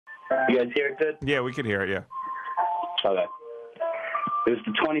You guys hear it good? Yeah, we could hear it, yeah. Okay. It was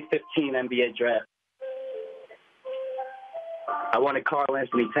the 2015 NBA draft. I wanted Karl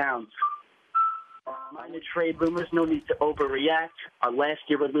Anthony Towns. Minor trade rumors, no need to overreact. Our last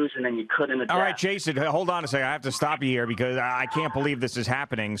year we're losing and you couldn't adapt. All right, Jason, hold on a second. I have to stop you here because I can't believe this is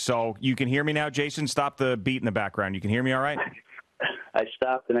happening. So you can hear me now, Jason? Stop the beat in the background. You can hear me all right? I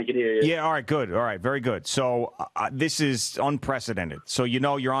stopped and I could hear you. Yeah, all right, good. All right, very good. So this is unprecedented. So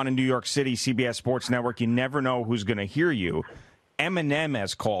you're on in New York City, CBS Sports Network. You never know who's going to hear you. Eminem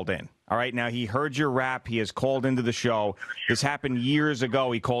has called in. All right, now he heard your rap. He has called into the show. This happened years ago.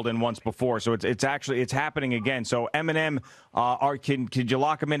 He called in once before, so it's happening again. So Eminem, could you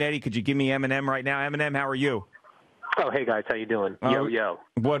lock him in, Eddie? Could you give me Eminem right now? Eminem, how are you? Oh, hey guys, how you doing? Yo.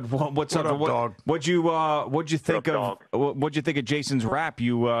 What's up, dog? What'd you think of Jason's rap?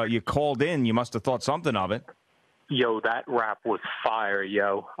 You called in. You must have thought something of it. Yo, that rap was fire,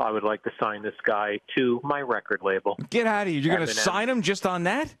 yo. I would like to sign this guy to my record label. Get out of here. You're going to sign him just on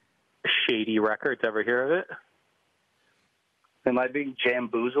that? Shady Records, ever hear of it? Am I being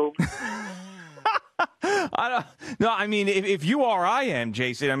jamboozled? I mean, if you are, I am,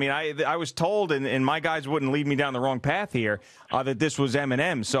 Jason. I mean, I was told, and my guys wouldn't lead me down the wrong path here, that this was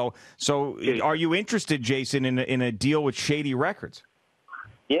Eminem. So are you interested, Jason, in a deal with Shady Records?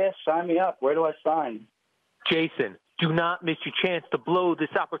 Yeah, sign me up. Where do I sign? Jason, do not miss your chance to blow. This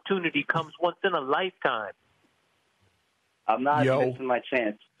opportunity comes once in a lifetime. I'm not missing my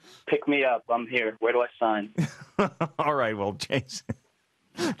chance. Pick me up. I'm here. Where do I sign? All right, well,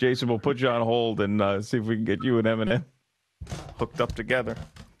 Jason, we'll put you on hold and see if we can get you and Eminem hooked up together.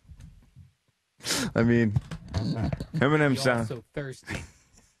 I mean, Eminem sounds so thirsty.